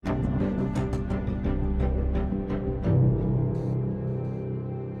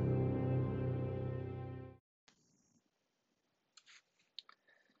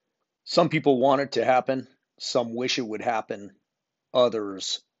Some people want it to happen, some wish it would happen,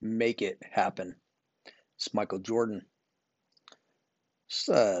 others make it happen. It's Michael Jordan. Just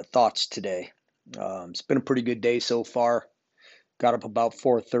thoughts today. It's been a pretty good day so far. Got up about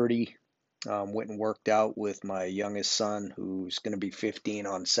 4:30. Went and worked out with my youngest son, who's going to be 15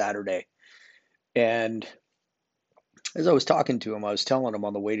 on Saturday. And as I was talking to him, I was telling him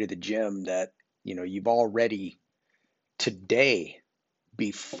on the way to the gym that, you've already today,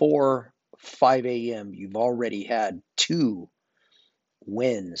 before 5 a.m., you've already had two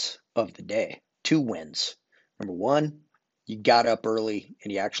wins of the day. Two wins. Number one, you got up early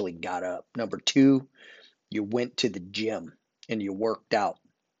and you actually got up. Number two, you went to the gym and you worked out.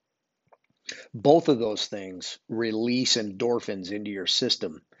 Both of those things release endorphins into your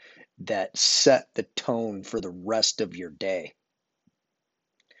system that set the tone for the rest of your day.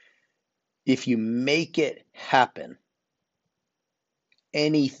 If you make it happen,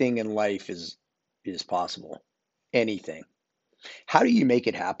 anything in life is possible. Anything. How do you make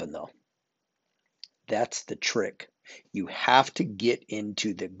it happen though? That's the trick. You have to get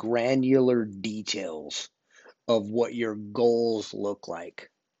into the granular details of what your goals look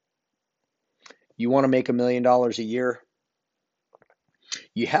like. You want to make $1 million a year?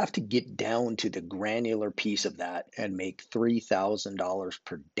 You have to get down to the granular piece of that and make $3,000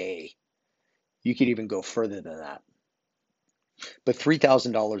 per day. You could even go further than that. But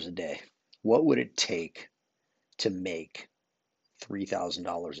 $3,000 a day, what would it take to make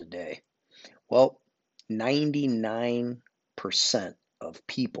 $3,000 a day? Well, 99% of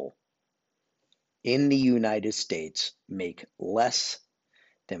people in the United States make less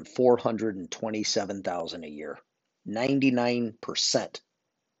than 427,000 a year. 99%,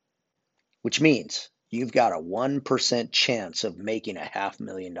 which means you've got a 1% chance of making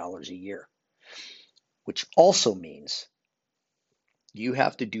 $500,000 a year, which also means you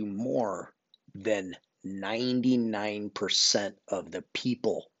have to do more than 99% of the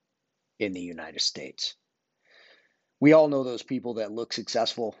people in the United States. We all know those people that look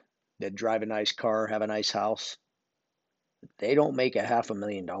successful, that drive a nice car, have a nice house. They don't make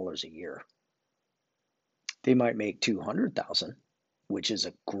 $500,000 a year. They might make 200,000, which is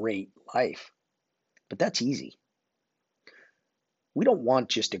a great life, but that's easy. We don't want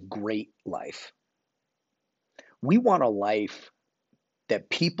just a great life. We want a life that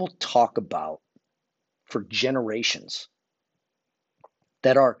people talk about for generations,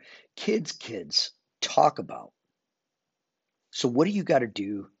 that our kids talk about. So what do you got to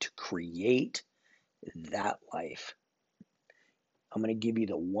do to create that life? I'm going to give you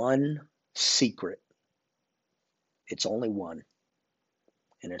the one secret. It's only one,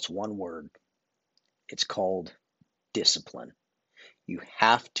 and it's one word. It's called discipline. You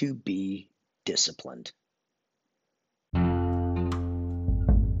have to be disciplined.